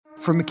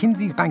From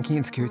McKinsey's Banking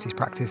and Securities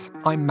practice,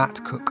 I'm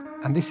Matt Cook,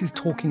 and this is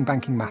Talking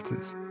Banking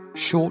Matters,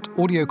 short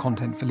audio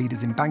content for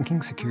leaders in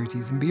banking,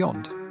 securities and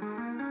beyond.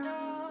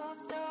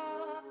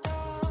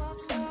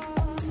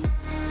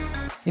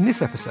 In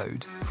this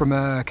episode, from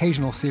an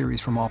occasional series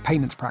from our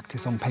payments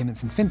practice on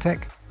payments and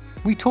fintech,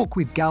 we talk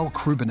with Gal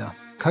Krubiner,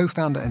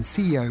 co-founder and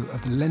CEO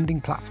of the lending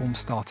platform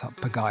startup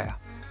Pagaya.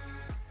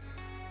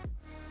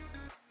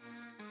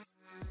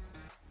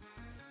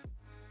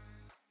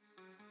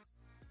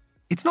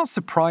 It's not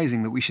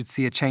surprising that we should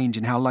see a change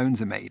in how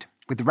loans are made,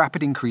 with the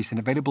rapid increase in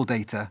available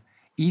data,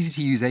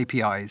 easy-to-use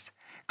APIs,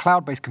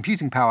 cloud-based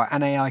computing power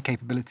and AI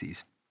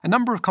capabilities. A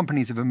number of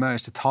companies have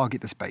emerged to target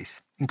the space,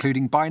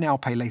 including buy now,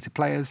 pay later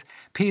players,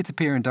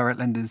 peer-to-peer and direct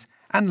lenders,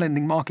 and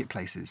lending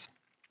marketplaces.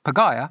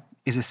 Pagaya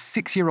is a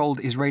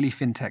 6-year-old Israeli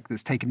fintech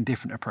that's taken a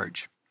different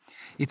approach.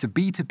 It's a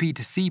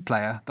B2B2C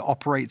player that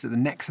operates at the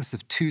nexus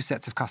of two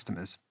sets of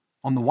customers.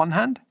 On the one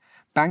hand,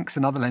 banks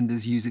and other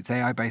lenders use its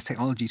AI-based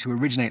technology to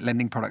originate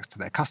lending products to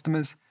their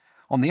customers.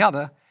 On the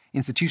other,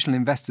 institutional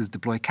investors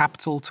deploy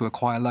capital to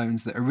acquire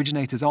loans that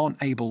originators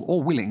aren't able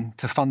or willing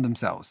to fund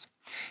themselves,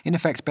 in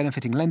effect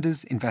benefiting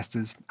lenders,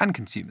 investors, and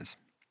consumers.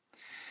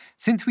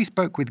 Since we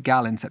spoke with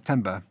Gal in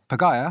September,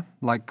 Pagaya,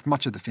 like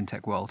much of the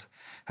fintech world,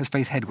 has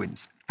faced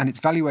headwinds, and its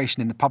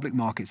valuation in the public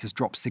markets has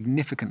dropped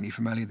significantly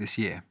from earlier this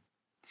year.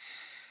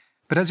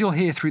 But as you'll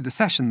hear through the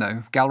session,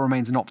 though, Gal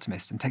remains an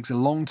optimist and takes a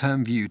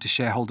long-term view to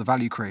shareholder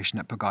value creation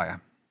at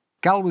Pagaya.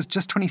 Gal was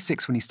just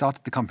 26 when he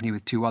started the company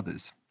with two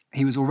others.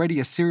 He was already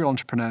a serial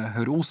entrepreneur who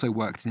had also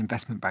worked in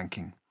investment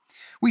banking.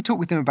 We talked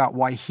with him about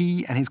why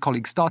he and his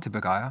colleagues started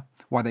Pagaya,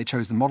 why they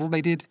chose the model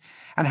they did,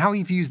 and how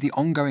he views the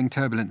ongoing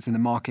turbulence in the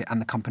market and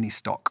the company's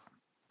stock.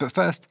 But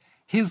first,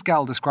 here's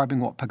Gal describing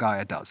what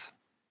Pagaya does.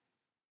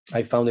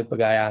 I founded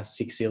Pagaya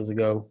 6 years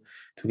ago,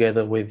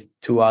 together with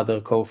two other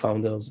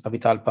co-founders,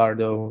 Avital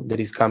Pardo, that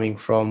is coming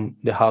from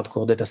the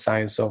hardcore data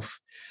science of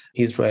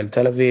Israel,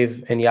 Tel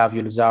Aviv, and Yav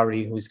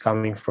Yulzari, who is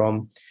coming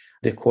from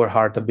the core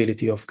heart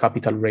ability of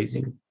capital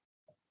raising.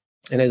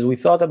 And as we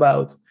thought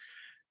about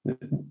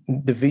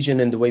the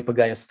vision and the way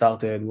Pagaya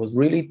started was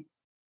really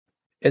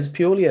as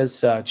purely as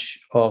such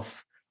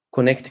of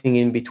connecting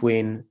in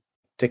between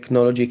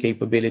technology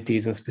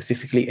capabilities and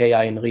specifically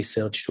AI and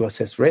research to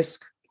assess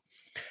risk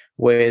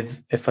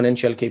with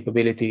financial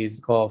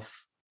capabilities of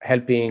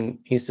helping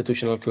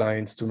institutional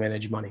clients to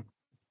manage money.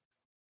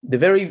 The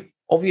very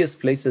obvious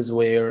places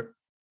where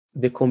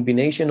the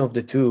combination of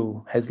the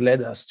two has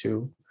led us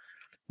to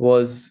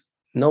was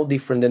no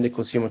different than the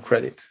consumer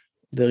credit.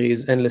 There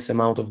is endless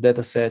amount of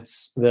data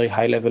sets, very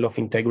high level of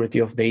integrity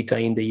of data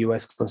in the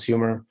US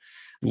consumer.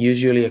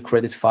 Usually a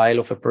credit file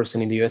of a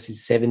person in the US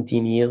is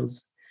 17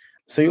 years.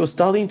 So you're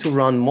starting to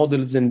run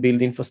models and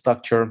build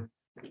infrastructure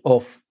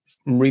of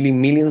really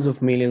millions of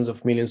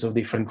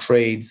different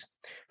trades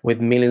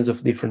with millions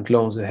of different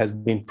loans that has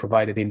been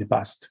provided in the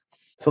past.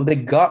 So the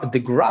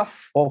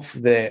graph of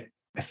the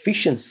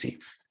efficiency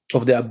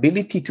of the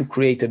ability to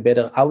create a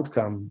better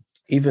outcome,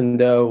 even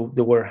though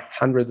there were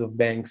hundreds of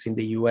banks in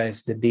the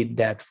US that did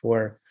that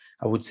for,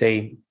 I would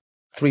say,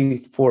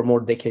 3-4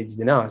 more decades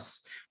than us,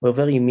 were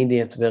very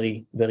immediate,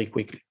 very, very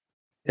quickly.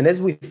 And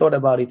as we thought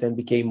about it and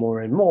became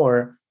more and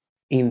more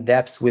in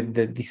depth with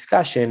the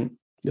discussion,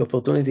 the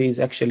opportunity is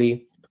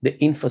actually the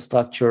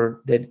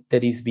infrastructure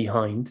that is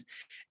behind.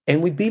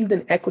 And we build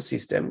an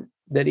ecosystem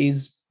that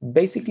is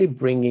basically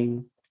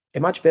bringing a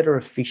much better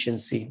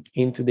efficiency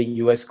into the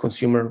US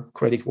consumer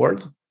credit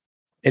world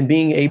and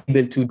being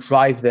able to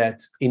drive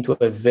that into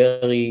a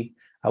very,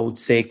 I would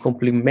say,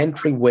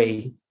 complementary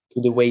way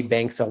to the way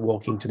banks are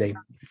working today.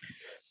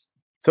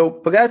 So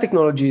Pagaya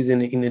Technologies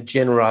in a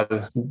general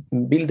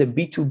build a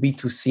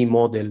B2B2C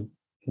model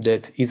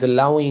that is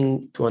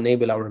allowing to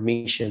enable our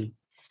mission,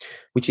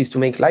 which is to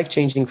make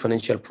life-changing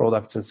financial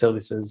products and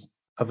services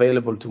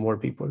available to more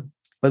people.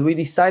 But we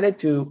decided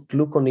to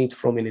look on it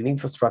from an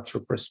infrastructure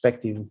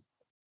perspective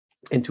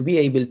and to be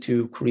able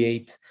to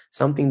create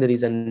something that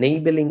is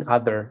enabling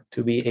others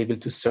to be able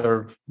to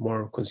serve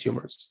more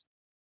consumers.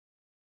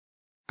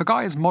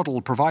 Pagaya's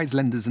model provides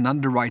lenders an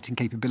underwriting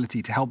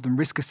capability to help them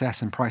risk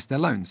assess and price their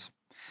loans.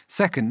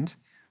 Second,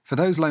 for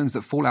those loans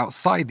that fall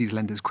outside these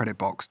lenders' credit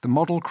box, the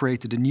model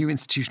created a new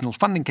institutional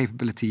funding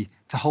capability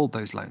to hold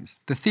those loans,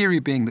 the theory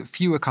being that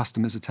fewer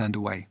customers are turned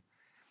away.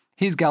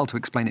 Here's Gal to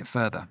explain it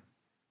further.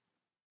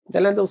 The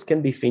lenders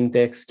can be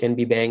fintechs, can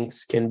be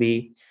banks, can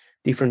be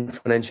different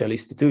financial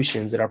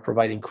institutions that are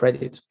providing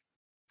credit.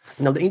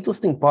 Now, the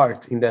interesting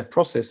part in that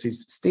process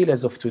is still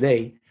as of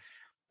today,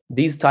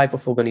 these type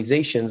of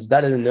organizations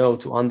doesn't know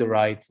to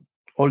underwrite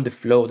all the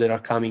flow that are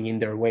coming in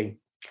their way.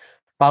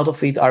 Part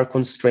of it are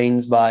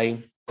constraints by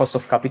cost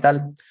of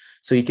capital.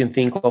 So you can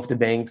think of the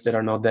banks that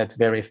are not that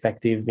very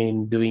effective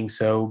in doing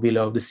so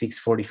below the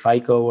 640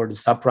 FICO or the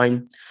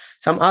subprime.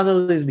 Some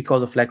others is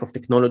because of lack of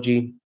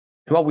technology.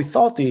 And what we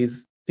thought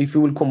is, if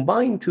we will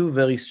combine two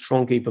very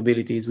strong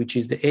capabilities, which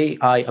is the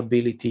AI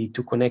ability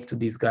to connect to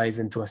these guys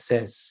and to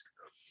assess,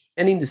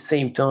 and in the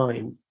same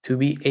time, to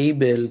be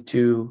able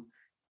to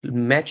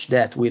match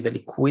that with a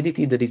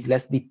liquidity that is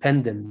less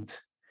dependent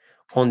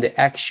on the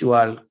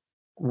actual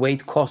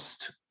weight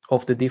cost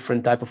of the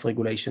different type of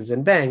regulations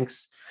and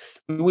banks,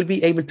 we will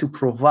be able to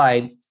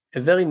provide a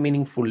very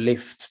meaningful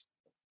lift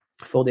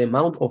for the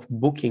amount of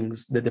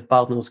bookings that the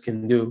partners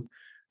can do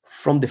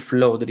from the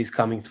flow that is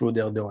coming through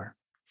their door.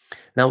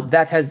 Now,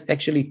 that has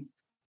actually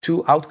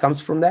two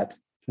outcomes from that.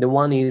 The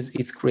one is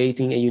it's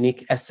creating a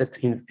unique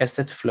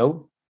asset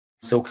flow.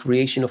 So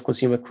creation of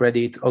consumer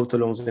credit, auto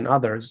loans, and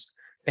others.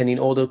 And in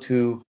order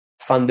to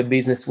fund the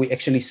business, we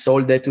actually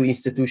sold that to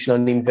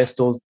institutional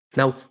investors.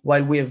 Now,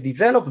 while we have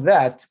developed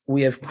that,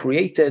 we have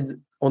created,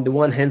 on the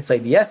one hand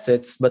side, the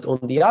assets, but on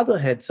the other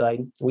hand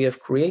side, we have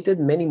created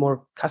many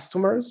more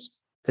customers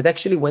that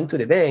actually went to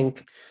the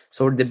bank.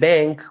 So the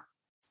bank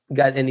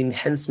got an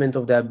enhancement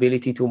of the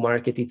ability to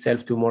market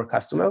itself to more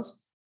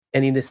customers.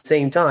 And in the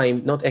same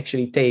time, not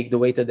actually take the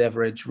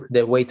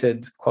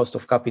weighted cost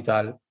of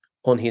capital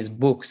on his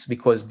books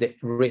because the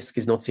risk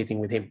is not sitting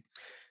with him.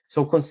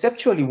 So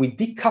conceptually, we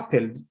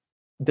decoupled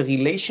the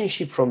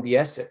relationship from the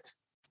asset.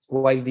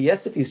 While the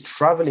asset is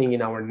traveling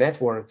in our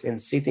network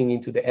and sitting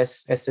into the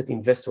asset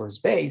investor's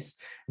base,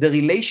 the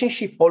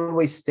relationship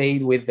always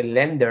stayed with the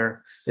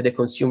lender that the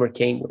consumer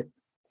came with.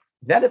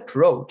 That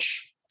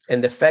approach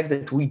and the fact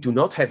that we do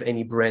not have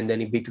any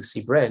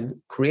B2C brand,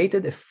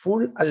 created a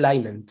full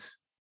alignment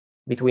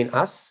between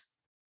us,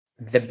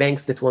 the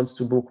banks that wants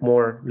to book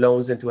more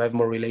loans and to have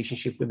more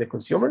relationship with the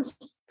consumers,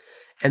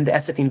 and the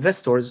asset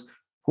investors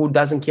who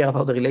doesn't care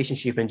about the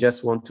relationship and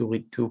just want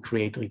to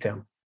create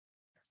return.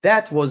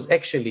 That was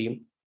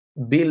actually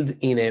built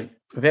in a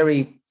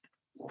very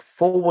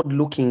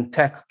forward-looking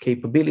tech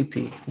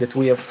capability that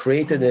we have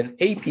created an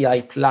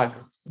API plug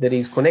that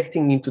is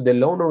connecting into the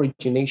loan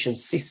origination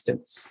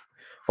systems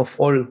of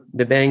all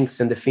the banks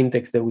and the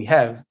fintechs that we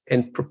have,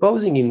 and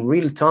proposing in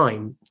real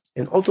time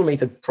an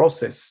automated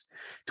process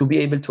to be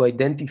able to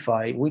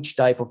identify which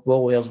type of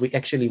borrowers we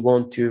actually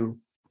want to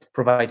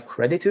provide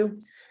credit to,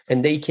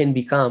 and they can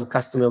become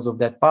customers of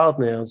that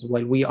partners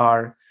while we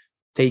are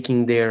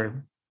taking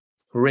their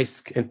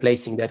risk and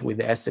placing that with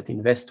the asset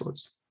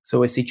investors.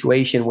 So a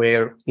situation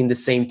where in the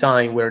same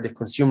time where the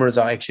consumers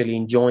are actually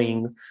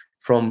enjoying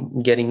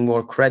from getting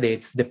more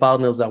credit, the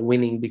partners are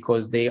winning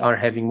because they are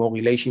having more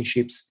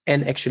relationships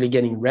and actually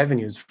getting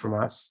revenues from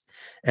us.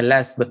 And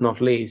last but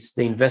not least,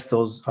 the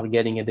investors are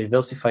getting a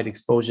diversified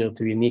exposure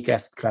to unique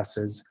asset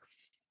classes,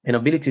 an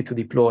ability to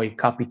deploy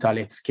capital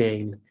at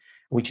scale,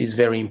 which is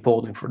very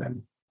important for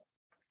them.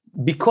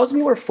 Because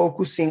we were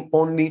focusing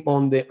only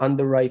on the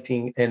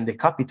underwriting and the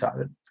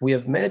capital, we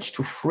have managed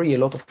to free a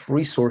lot of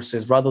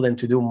resources rather than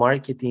to do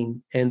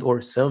marketing and or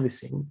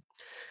servicing.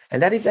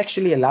 And that has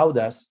actually allowed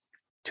us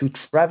to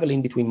travel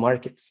in between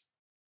markets.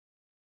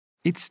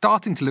 It's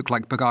starting to look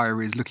like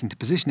Pagaya is looking to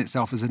position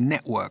itself as a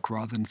network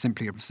rather than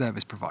simply a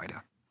service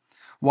provider.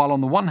 While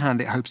on the one hand,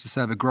 it hopes to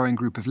serve a growing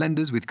group of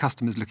lenders with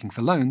customers looking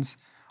for loans,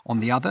 on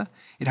the other,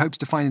 it hopes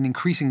to find an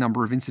increasing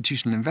number of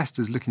institutional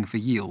investors looking for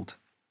yield.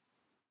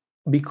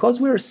 Because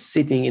we're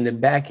sitting in the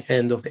back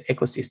end of the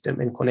ecosystem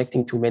and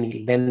connecting to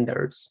many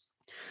lenders,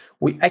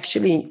 we're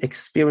actually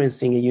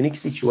experiencing a unique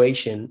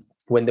situation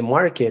when the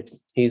market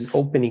is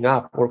opening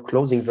up or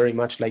closing very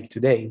much like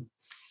today.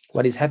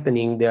 What is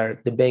happening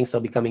there, the banks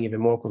are becoming even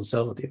more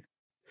conservative.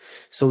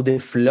 So the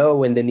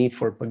flow and the need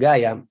for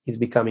Pagaya is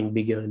becoming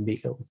bigger and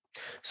bigger.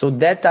 So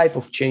that type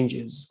of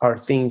changes are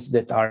things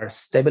that are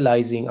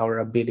stabilizing our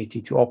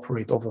ability to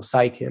operate over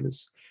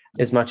cycles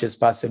as much as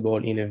possible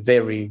in a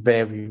very,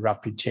 very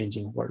rapid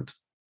changing world.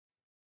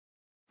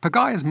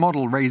 Pagaya's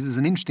model raises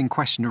an interesting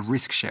question of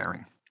risk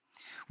sharing.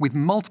 With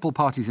multiple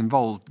parties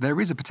involved, there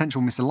is a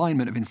potential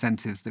misalignment of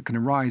incentives that can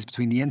arise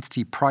between the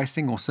entity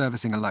pricing or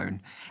servicing a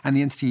loan and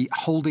the entity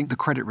holding the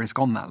credit risk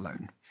on that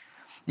loan.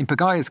 In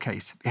Pagaya's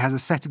case, it has a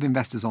set of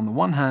investors on the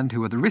one hand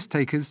who are the risk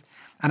takers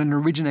and an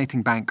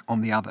originating bank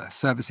on the other,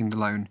 servicing the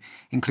loan,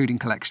 including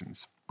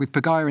collections, with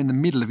Pagaya in the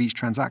middle of each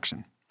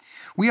transaction.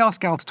 We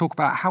asked Gal to talk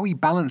about how he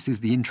balances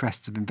the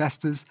interests of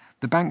investors,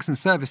 the banks and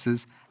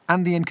servicers,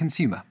 and the end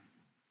consumer.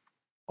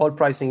 All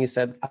pricing is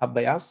set up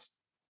by us.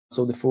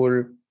 So the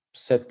full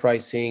set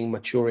pricing,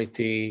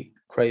 maturity,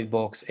 credit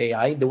box,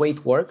 AI. The way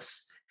it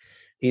works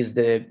is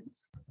the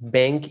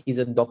bank is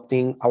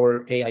adopting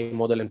our AI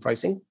model and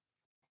pricing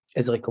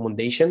as a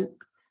recommendation.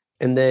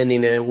 And then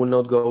we'll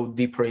not go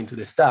deeper into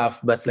the stuff,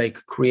 but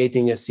like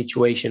creating a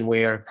situation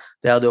where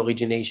they are the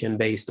origination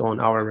based on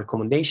our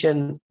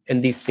recommendation.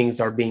 And these things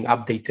are being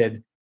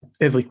updated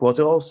every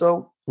quarter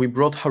also. We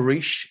brought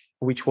Harish,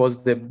 which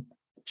was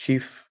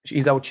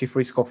he's our chief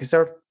risk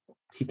officer.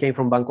 He came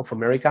from Bank of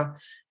America.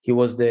 He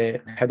was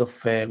the head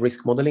of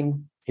risk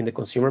modeling in the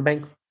consumer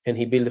bank, and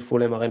he built a full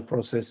MRM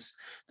process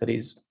that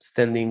is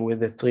standing with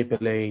the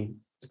AAA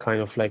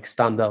kind of like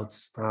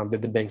standards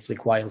that the banks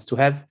requires to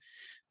have.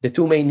 The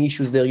two main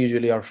issues there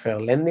usually are fair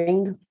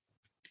lending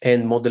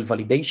and model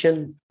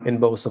validation, and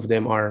both of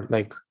them are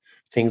like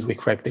things we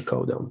crack the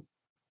code on.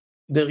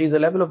 There is a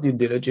level of due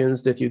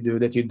diligence that you do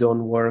that you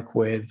don't work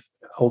with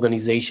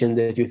organization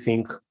that you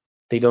think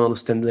they don't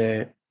understand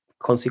the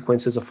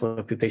consequences of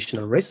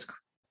reputational risk.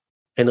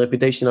 And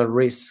reputational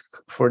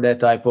risk for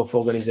that type of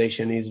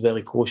organization is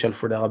very crucial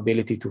for their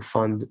ability to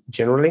fund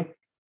generally.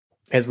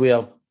 As we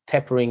are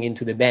tapering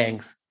into the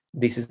banks,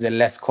 this is a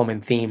less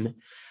common theme,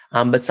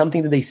 but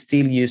something that they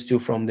still used to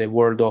from the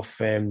world of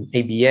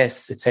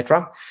ABS,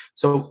 etc.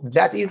 So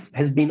that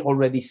has been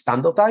already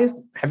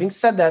standardized. Having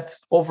said that,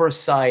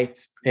 oversight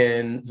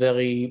and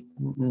very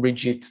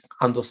rigid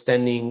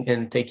understanding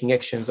and taking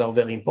actions are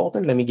very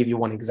important. Let me give you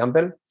one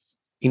example.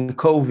 In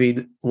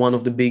COVID, one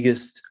of the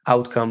biggest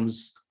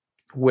outcomes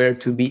were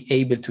to be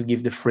able to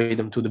give the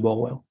freedom to the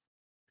borrower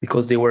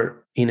because they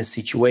were in a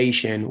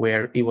situation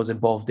where it was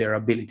above their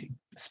ability,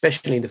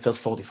 especially in the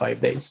first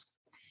 45 days.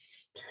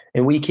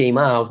 And we came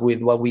out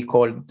with what we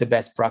called the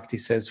best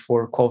practices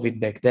for COVID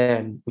back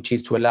then, which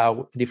is to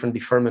allow different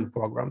deferment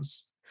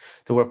programs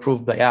that were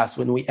approved by us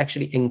when we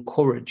actually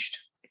encouraged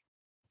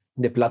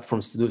the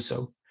platforms to do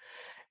so.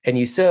 And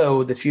you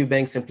saw the few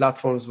banks and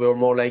platforms were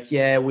more like,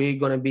 yeah, we're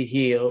going to be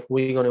here.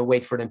 We're going to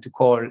wait for them to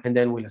call and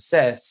then we'll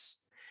assess.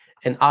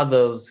 And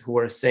others who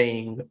are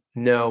saying,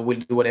 no, we'll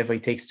do whatever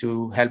it takes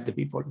to help the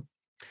people.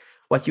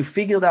 What you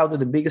figured out that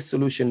the biggest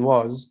solution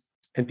was,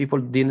 and people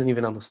didn't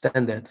even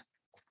understand that,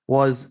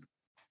 was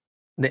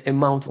the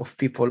amount of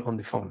people on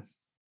the phone.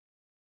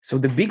 So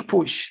the big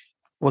push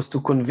was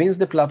to convince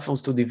the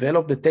platforms to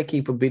develop the tech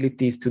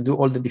capabilities to do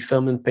all the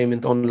deferment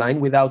payment online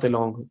without a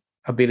long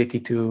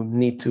ability to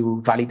need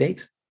to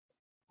validate.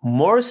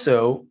 More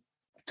so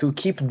to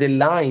keep the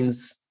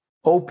lines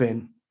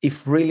open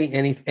if really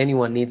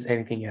anyone needs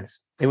anything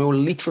else. And we were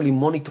literally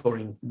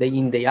monitoring day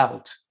in, day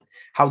out,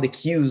 how the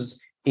queues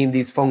in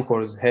these phone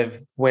calls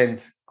have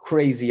went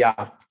crazy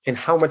up and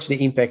how much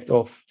the impact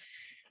of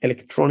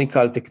electronic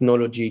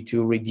technology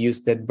to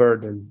reduce that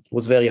burden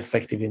was very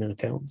effective in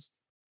returns.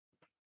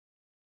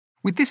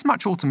 With this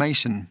much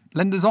automation,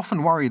 lenders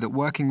often worry that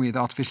working with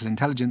artificial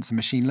intelligence and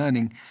machine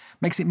learning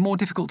makes it more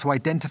difficult to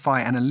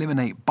identify and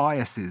eliminate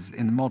biases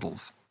in the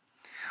models.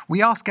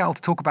 We asked Gal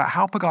to talk about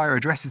how Pagaya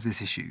addresses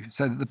this issue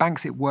so that the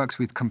banks it works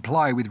with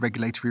comply with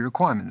regulatory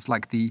requirements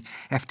like the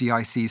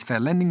FDIC's fair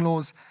lending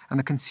laws and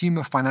the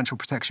Consumer Financial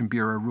Protection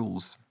Bureau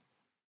rules.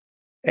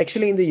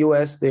 Actually, in the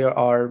US, there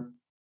are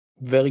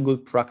very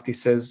good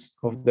practices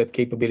of that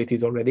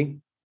capabilities already.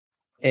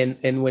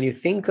 And when you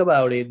think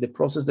about it, the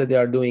process that they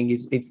are doing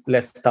is,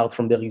 let's start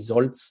from the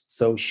results.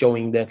 So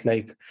showing that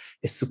like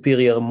a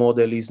superior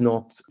model is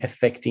not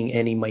affecting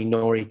any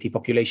minority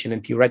population.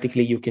 And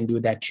theoretically, you can do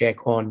that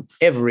check on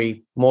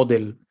every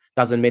model.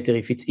 Doesn't matter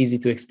if it's easy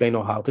to explain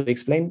or how to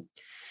explain.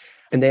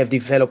 And they have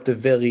developed a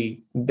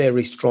very,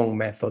 very strong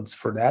methods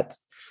for that.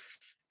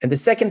 And the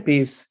second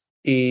piece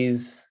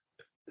is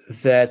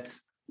that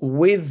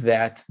with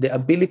that, the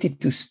ability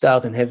to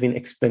start and having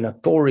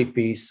explanatory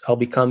piece are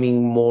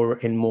becoming more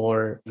and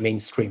more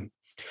mainstream.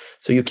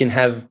 So you can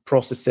have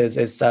processes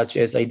as such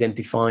as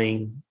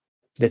identifying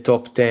the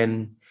top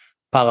 10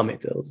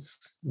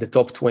 parameters, the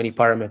top 20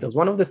 parameters.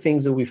 One of the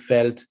things that we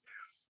felt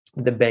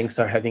the banks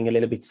are having a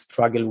little bit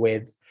struggle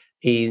with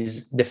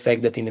is the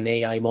fact that in an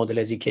AI model,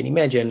 as you can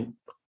imagine,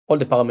 all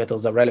the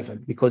parameters are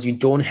relevant because you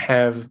don't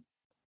have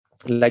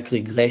like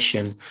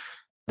regression,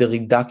 the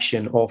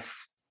reduction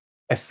of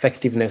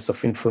effectiveness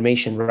of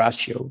information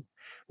ratio.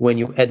 When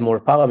you add more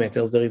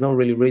parameters, there is no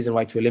really reason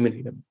why to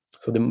eliminate them.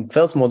 So the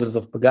first models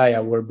of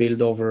Pagaya were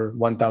built over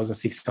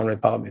 1,600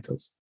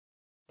 parameters.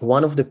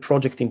 One of the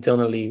projects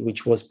internally,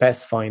 which was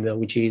Pathfinder,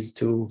 which is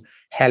to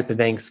help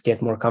banks get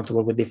more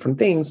comfortable with different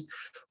things,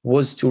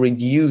 was to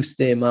reduce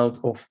the amount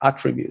of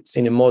attributes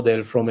in a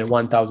model from a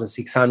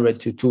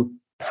 1,600 to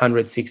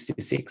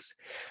 266.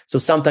 So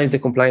sometimes the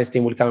compliance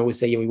team will come and will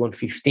say, yeah, we want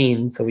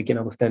 15, so we can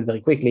understand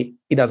very quickly.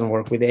 It doesn't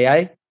work with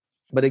AI.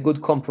 But a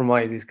good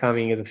compromise is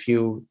coming at a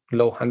few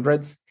low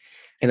hundreds.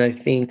 And I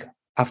think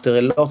after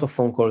a lot of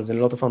phone calls and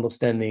a lot of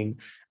understanding,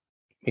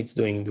 it's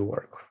doing the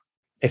work.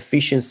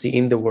 Efficiency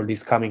in the world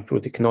is coming through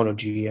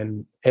technology,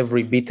 and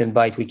every bit and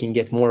byte we can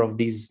get more of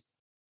these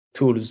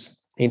tools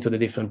into the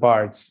different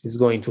parts is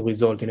going to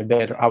result in a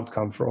better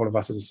outcome for all of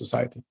us as a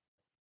society.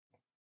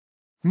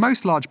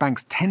 Most large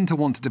banks tend to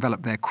want to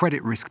develop their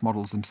credit risk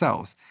models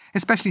themselves,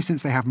 especially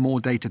since they have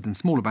more data than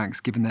smaller banks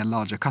given their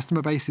larger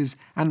customer bases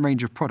and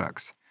range of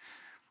products.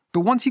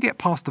 But once you get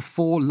past the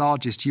 4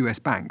 largest US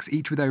banks,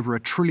 each with over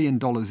 $1 trillion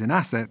in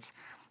assets,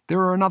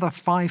 there are another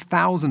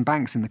 5,000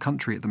 banks in the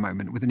country at the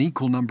moment with an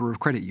equal number of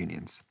credit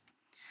unions.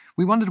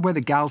 We wondered whether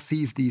Gal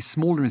sees these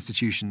smaller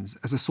institutions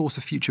as a source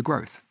of future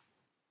growth.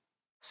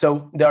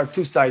 So there are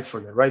two sides for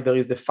that, right? There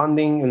is the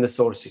funding and the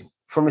sourcing.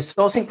 From a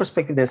sourcing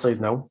perspective, the answer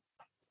is no.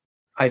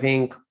 I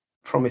think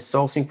from a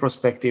sourcing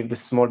perspective, the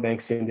small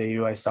banks in the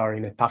US are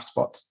in a tough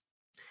spot,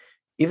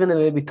 even a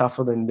little bit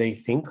tougher than they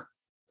think.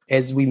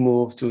 As we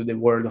move to the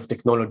world of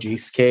technology,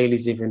 scale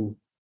is even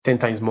 10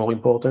 times more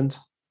important.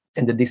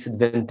 And the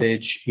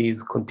disadvantage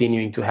is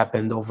continuing to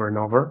happen over and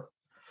over.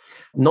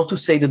 Not to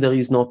say that there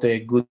is not a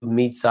good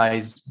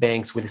mid-sized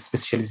banks with a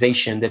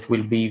specialization that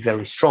will be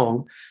very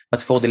strong,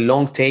 but for the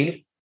long tail,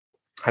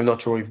 I'm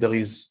not sure if there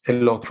is a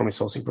lot from a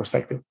sourcing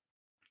perspective.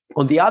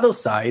 On the other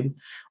side,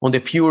 on the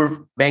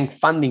pure bank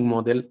funding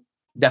model,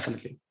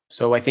 definitely.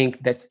 So I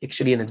think that's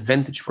actually an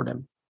advantage for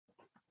them.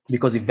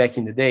 Because if back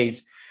in the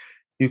days,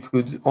 you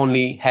could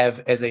only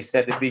have, as I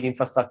said, the big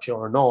infrastructure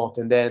or not,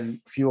 and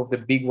then few of the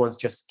big ones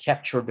just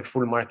capture the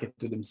full market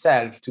to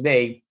themselves.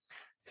 Today,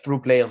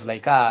 through players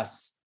like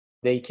us,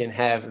 they can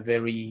have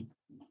very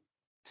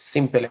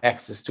simple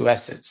access to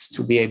assets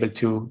to be able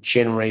to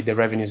generate the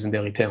revenues and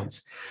the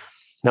returns.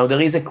 Now, there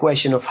is a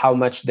question of how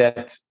much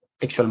that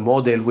actual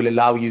model will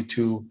allow you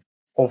to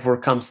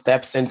overcome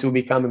steps and to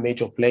become a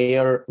major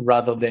player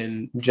rather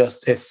than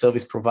just a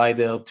service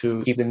provider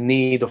to keep the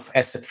need of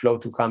asset flow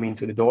to come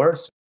into the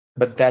doors.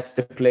 But that's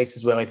the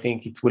places where I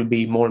think it will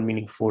be more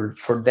meaningful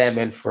for them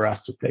and for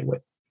us to play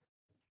with.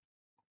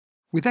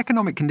 With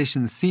economic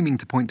conditions seeming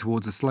to point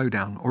towards a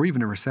slowdown or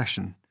even a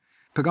recession,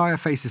 Pagaya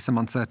faces some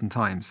uncertain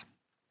times.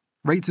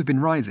 Rates have been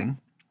rising,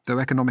 though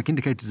economic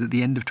indicators at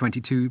the end of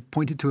 22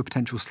 pointed to a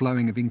potential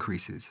slowing of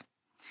increases.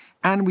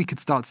 And we could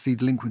start to see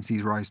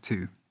delinquencies rise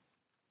too.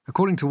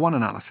 According to one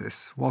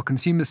analysis, while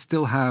consumers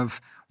still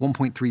have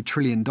 $1.3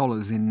 trillion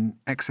in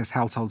excess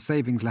household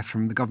savings left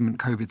from the government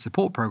COVID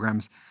support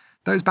programs,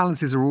 those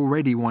balances are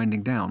already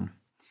winding down.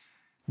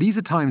 These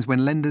are times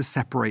when lenders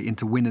separate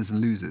into winners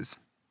and losers.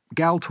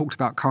 Gal talked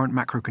about current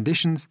macro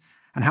conditions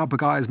and how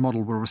Pagaya's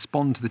model will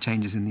respond to the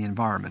changes in the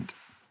environment.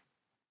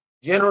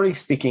 Generally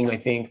speaking, I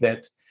think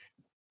that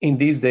in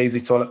these days,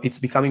 it's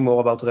becoming more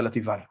about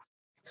relative value.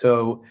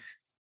 So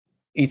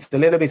it's a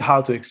little bit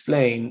hard to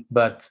explain,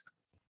 but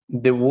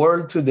the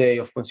world today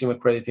of consumer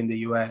credit in the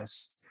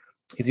US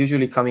is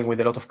usually coming with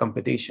a lot of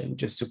competition.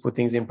 Just to put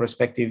things in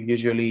perspective,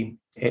 usually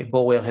a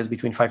borrower has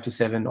between 5 to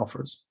 7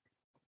 offers.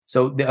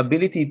 So the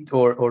ability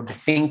or the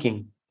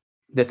thinking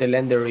that a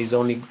lender is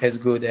only as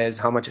good as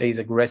how much A is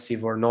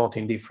aggressive or not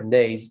in different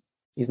days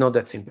is not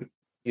that simple.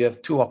 You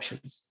have 2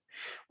 options.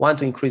 One,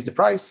 to increase the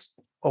price,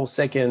 or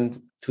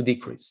second, to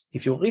decrease.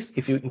 If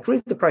you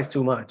increase the price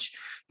too much,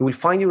 you will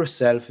find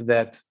yourself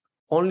that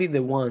only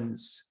the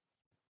ones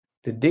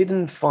that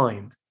didn't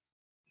find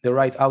the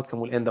right outcome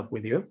will end up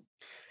with you.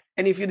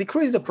 And if you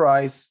decrease the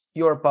price,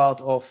 you're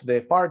part of the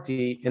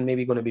party and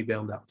maybe going to be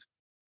bailed out.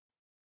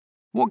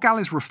 What Gal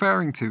is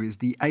referring to is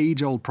the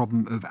age-old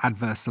problem of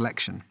adverse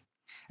selection.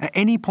 At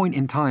any point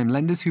in time,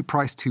 lenders who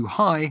price too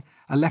high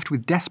are left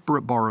with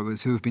desperate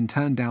borrowers who have been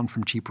turned down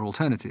from cheaper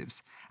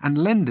alternatives, and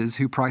lenders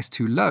who price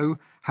too low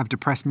have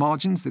depressed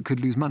margins that could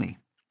lose money.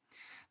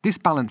 This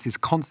balance is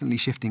constantly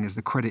shifting as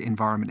the credit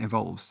environment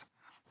evolves.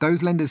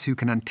 Those lenders who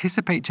can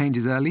anticipate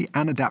changes early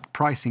and adapt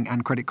pricing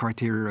and credit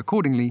criteria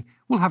accordingly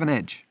will have an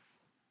edge.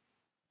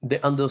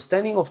 The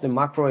understanding of the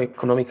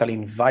macroeconomic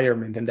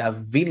environment and the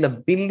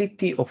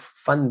availability of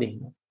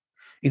funding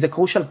is a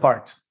crucial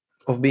part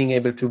of being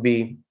able to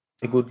be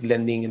a good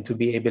lending and to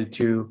be able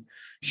to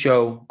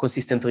show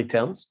consistent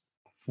returns.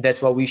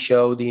 That's what we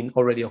showed in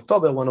already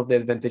October. One of the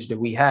advantages that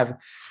we have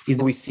is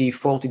that we see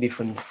 40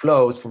 different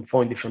flows from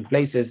 4 different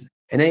places.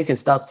 And then you can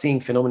start seeing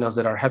phenomena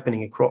that are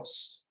happening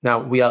across. Now,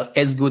 we are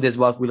as good as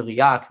what will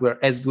react. We're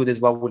as good as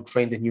what will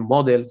train the new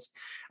models.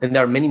 And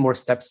there are many more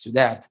steps to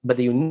that. But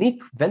the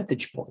unique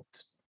vantage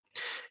point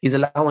is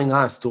allowing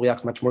us to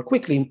react much more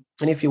quickly.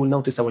 And if you will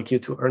notice our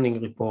Q2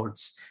 earnings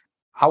reports,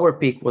 our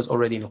peak was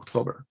already in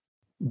October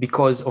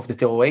because of the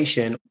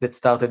deterioration that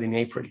started in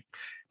April.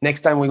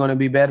 Next time we're going to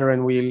be better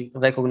and we'll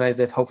recognize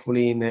that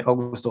hopefully in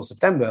August or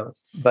September.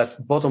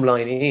 But bottom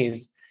line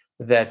is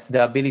that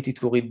the ability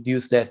to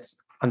reduce that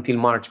until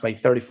March by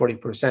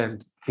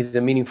 30-40% is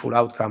a meaningful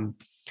outcome.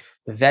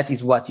 That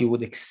is what you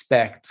would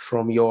expect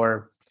from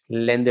your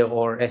lender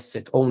or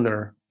asset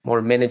owner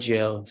or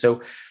manager.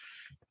 So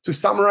to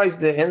summarize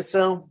the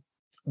answer,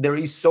 there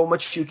is so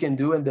much you can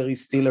do and there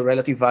is still a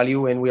relative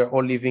value, and we are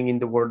all living in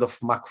the world of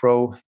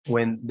macro.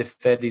 When the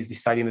Fed is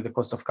deciding that the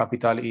cost of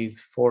capital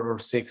is 4 or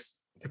 6,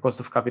 the cost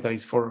of capital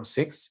is 4 or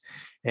 6,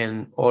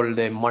 and all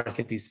the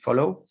market is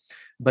follow.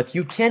 But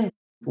you can,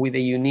 with a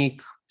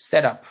unique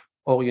setup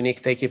or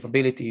unique tech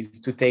capabilities,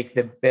 to take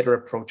the better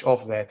approach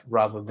of that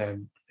rather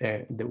than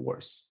the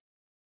worse.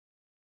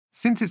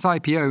 Since its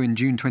IPO in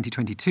June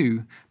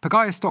 2022,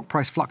 Pagaya's stock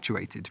price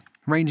fluctuated,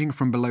 ranging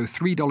from below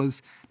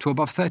 $3 to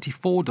above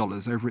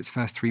 $34 over its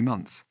first 3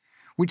 months,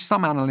 which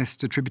some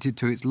analysts attributed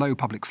to its low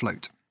public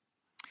float.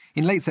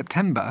 In late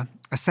September,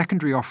 a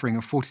secondary offering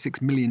of 46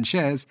 million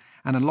shares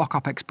and a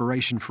lock-up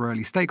expiration for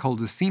early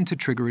stakeholders seemed to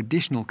trigger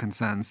additional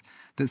concerns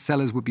that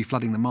sellers would be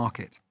flooding the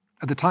market.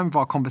 At the time of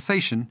our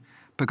conversation,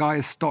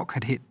 Pagaya's stock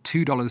had hit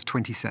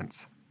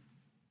 $2.20.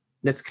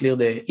 Let's clear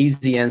the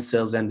easy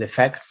answers and the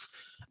facts.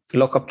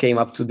 Lockup came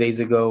up 2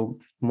 days ago.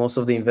 Most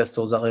of the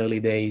investors are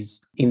early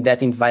days. In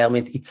that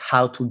environment, it's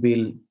hard to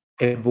build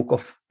a book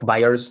of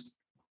buyers.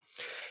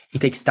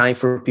 It takes time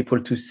for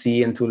people to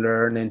see and to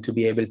learn and to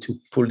be able to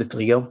pull the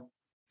trigger.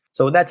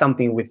 So that's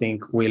something we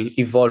think will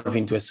evolve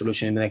into a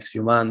solution in the next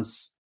few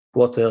months,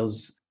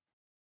 quarters.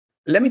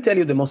 Let me tell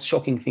you the most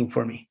shocking thing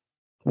for me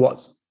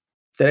was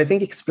that I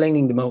think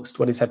explaining the most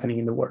what is happening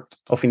in the world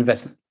of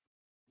investment.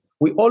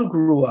 We all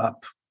grew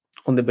up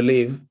on the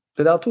belief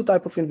that there are 2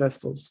 types of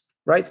investors,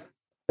 right?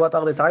 What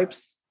are the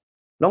types?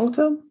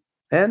 Long-term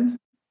and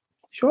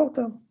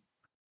short-term.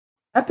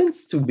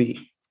 Happens to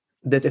be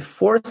that a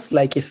force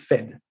like a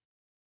Fed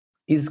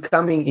is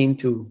coming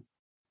into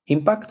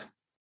impact,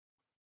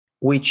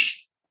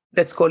 which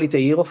let's call it a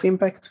year of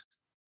impact.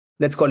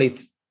 Let's call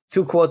it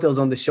 2 quarters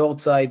on the short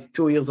side,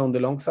 2 years on the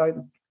long side,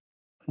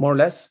 more or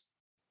less.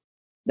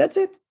 That's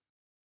it.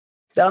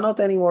 There are not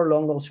any more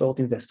long or short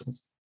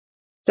investors.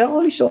 There are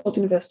only short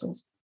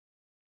investors,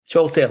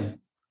 short term.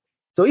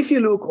 So if you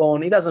look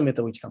on, it doesn't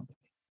matter which company,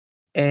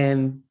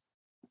 and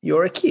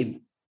you're a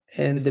kid,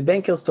 and the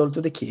bankers told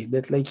to the kid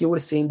that like you will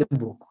see in the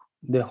book,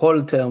 the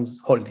whole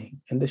terms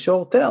holding and the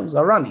short terms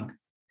are running.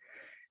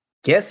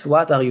 Guess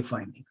what are you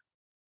finding?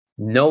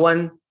 No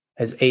one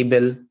is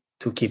able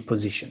to keep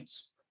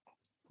positions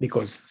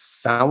because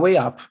some way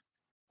up,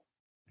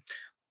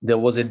 there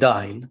was a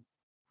dial,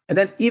 and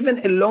then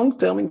even a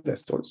long-term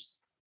investors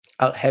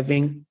are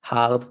having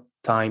hard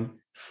time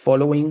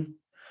following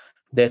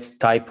that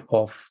type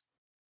of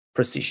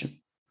precision.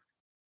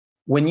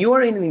 When you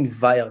are in an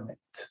environment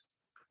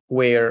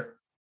where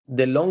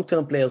the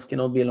long-term players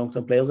cannot be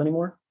long-term players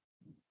anymore,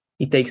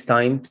 it takes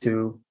time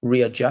to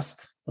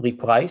readjust,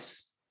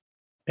 reprice,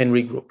 and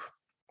regroup.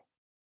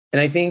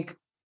 And I think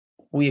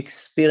we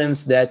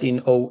experienced that in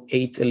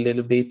 2008 a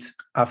little bit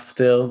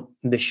after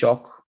the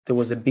shock. There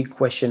was a big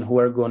question, who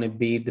are going to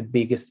be the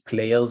biggest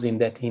players in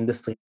that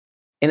industry?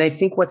 And I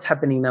think what's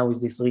happening now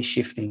is this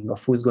reshifting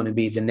of who's going to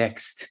be the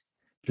next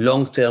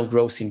long-term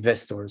growth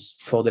investors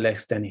for the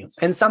next 10 years.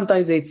 And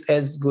sometimes it's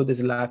as good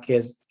as luck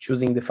as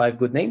choosing the 5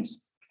 good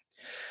names.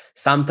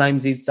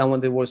 Sometimes it's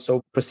someone that was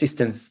so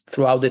persistent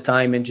throughout the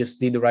time and just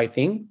did the right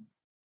thing.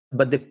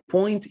 But the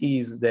point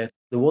is that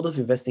the world of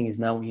investing is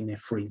now in a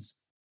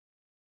freeze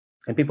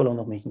and people are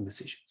not making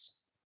decisions.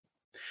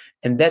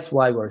 And that's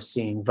why we're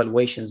seeing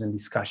valuations and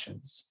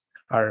discussions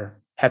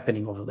are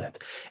happening over that.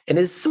 And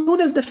as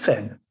soon as the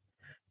Fed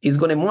is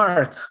going to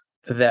mark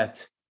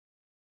that,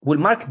 will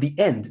mark the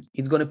end,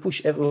 it's going to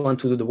push everyone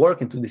to do the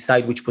work and to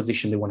decide which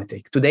position they want to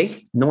take.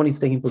 Today, no one is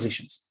taking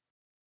positions.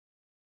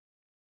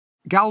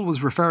 Gal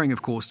was referring,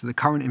 of course, to the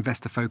current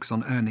investor focus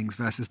on earnings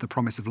versus the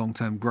promise of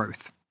long-term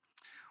growth.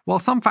 While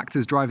some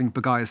factors driving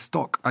Pagaya's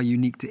stock are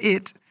unique to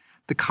it,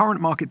 the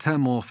current market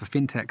turmoil for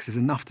fintechs is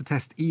enough to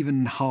test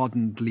even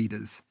hardened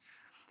leaders.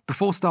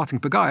 Before starting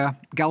Pagaya,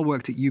 Gal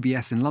worked at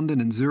UBS in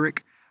London and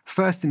Zurich,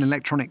 first in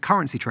electronic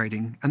currency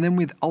trading and then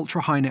with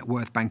ultra-high net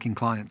worth banking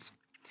clients.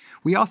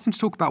 We asked him to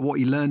talk about what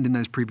he learned in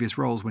those previous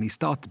roles when he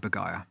started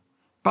Pagaya.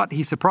 But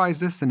he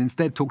surprised us and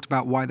instead talked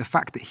about why the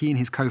fact that he and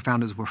his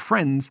co-founders were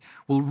friends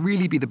will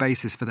really be the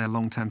basis for their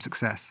long-term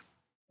success.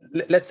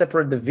 Let's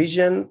separate the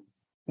vision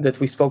that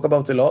we spoke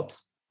about a lot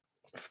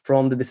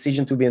from the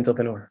decision to be an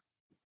entrepreneur.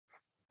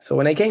 So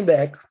when I came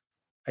back,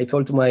 I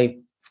told to my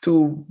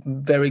 2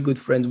 very good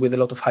friends with a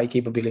lot of high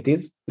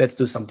capabilities, let's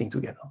do something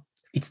together.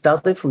 It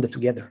started from the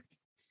together.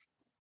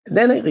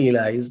 Then I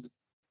realized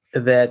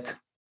that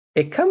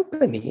a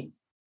company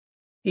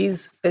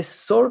is a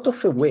sort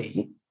of a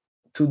way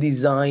to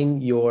design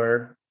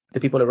the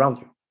people around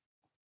you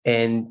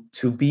and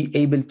to be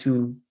able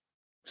to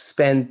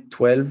spend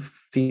 12,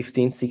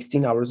 15,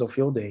 16 hours of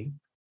your day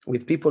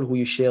with people who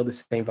you share the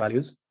same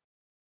values,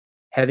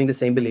 having the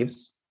same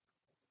beliefs,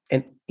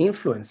 and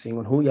influencing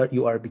on who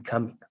you are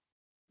becoming.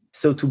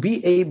 So to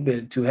be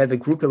able to have a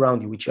group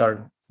around you which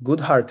are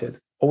good-hearted,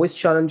 always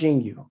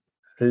challenging you,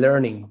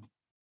 learning,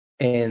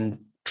 and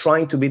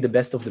trying to be the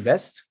best of the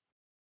best,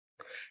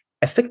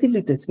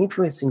 effectively that's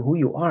influencing who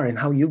you are and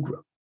how you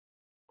grow.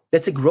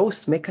 That's a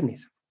growth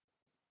mechanism.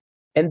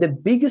 And the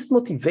biggest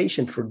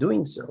motivation for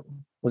doing so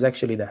was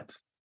actually that.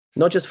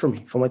 Not just for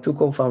me, for my 2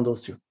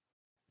 co-founders too.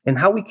 And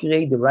how we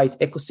create the right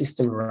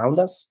ecosystem around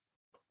us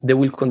that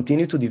will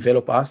continue to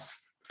develop us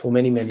for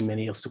many, many,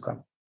 many years to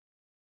come.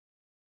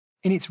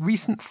 In its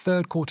recent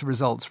third quarter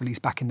results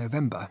released back in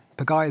November,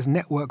 Pagaya's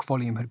network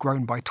volume had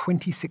grown by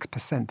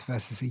 26%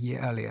 versus a year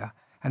earlier,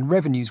 and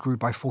revenues grew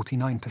by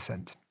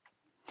 49%.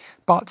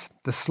 But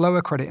the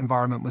slower credit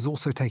environment was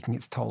also taking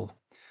its toll.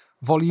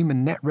 Volume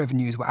and net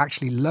revenues were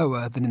actually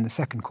lower than in the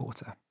second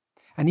quarter,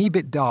 and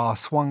EBITDA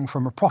swung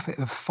from a profit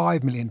of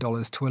 $5 million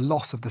to a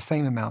loss of the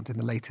same amount in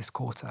the latest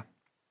quarter.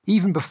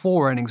 Even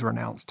before earnings were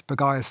announced,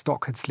 Pagaya's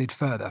stock had slid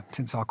further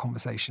since our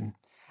conversation,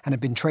 and had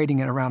been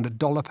trading at around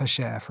 $1 per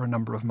share for a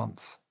number of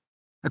months.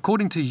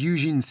 According to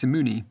Eugene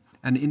Simuni,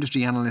 an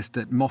industry analyst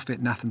at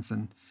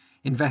MoffettNathanson,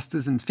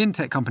 investors and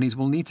fintech companies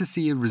will need to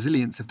see a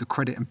resilience of the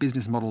credit and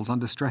business models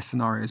under stress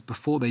scenarios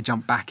before they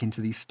jump back into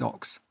these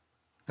stocks.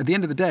 At the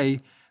end of the day,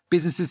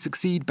 businesses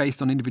succeed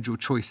based on individual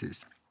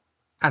choices.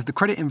 As the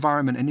credit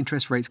environment and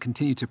interest rates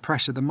continue to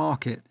pressure the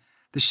market,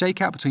 the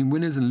shakeout between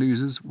winners and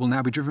losers will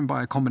now be driven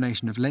by a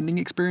combination of lending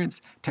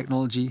experience,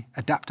 technology,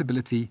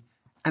 adaptability,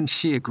 and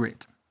sheer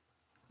grit.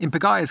 In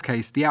Pagaya's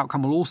case, the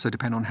outcome will also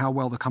depend on how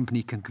well the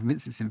company can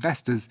convince its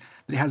investors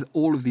that it has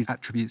all of these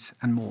attributes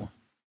and more.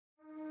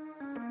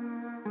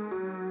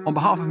 On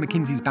behalf of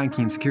McKinsey's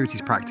banking and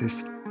securities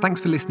practice,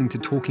 thanks for listening to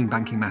Talking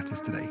Banking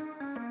Matters today.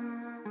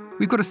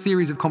 We've got a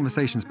series of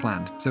conversations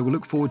planned, so we'll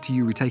look forward to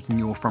you retaking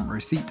your front row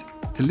seat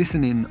to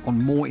listen in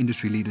on more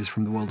industry leaders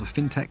from the world of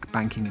fintech,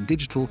 banking and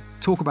digital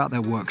talk about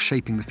their work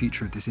shaping the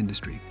future of this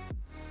industry.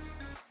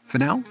 For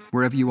now,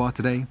 wherever you are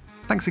today,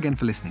 thanks again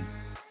for listening.